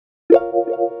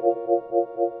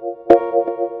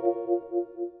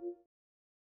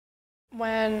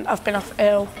When I've been off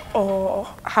ill or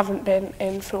haven't been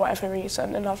in for whatever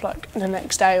reason, and I've like the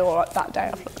next day or like that day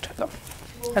I've looked at them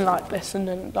and like listened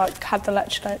and like had the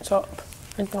lecture notes up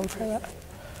and gone through it.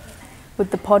 With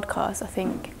the podcast, I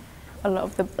think a lot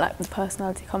of the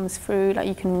personality comes through. Like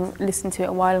you can listen to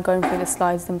it while going through the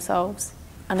slides themselves.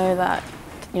 I know that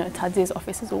Tadzio's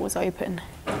office is always open.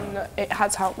 And it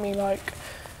has helped me like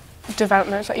develop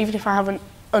notes. Like, even if I haven't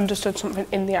understood something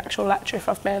in the actual lecture, if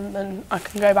I've been, then I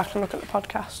can go back and look at the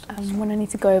podcast. When I need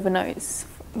to go over notes,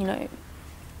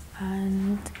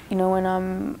 and when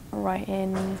I'm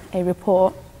writing a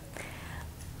report,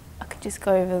 I can just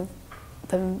go over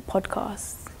the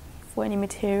podcast for any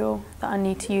material that I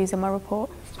need to use in my report.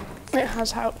 It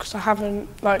has helped because I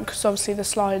haven't, because obviously the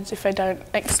slides, if they don't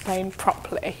explain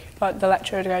properly, like the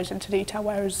lecturer goes into detail,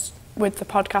 whereas with the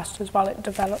podcast as well, it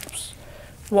develops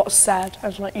what's said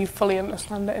and like you fully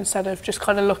understand it instead of just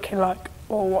kind of looking like,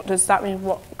 well, what does that mean?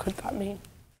 What could that mean?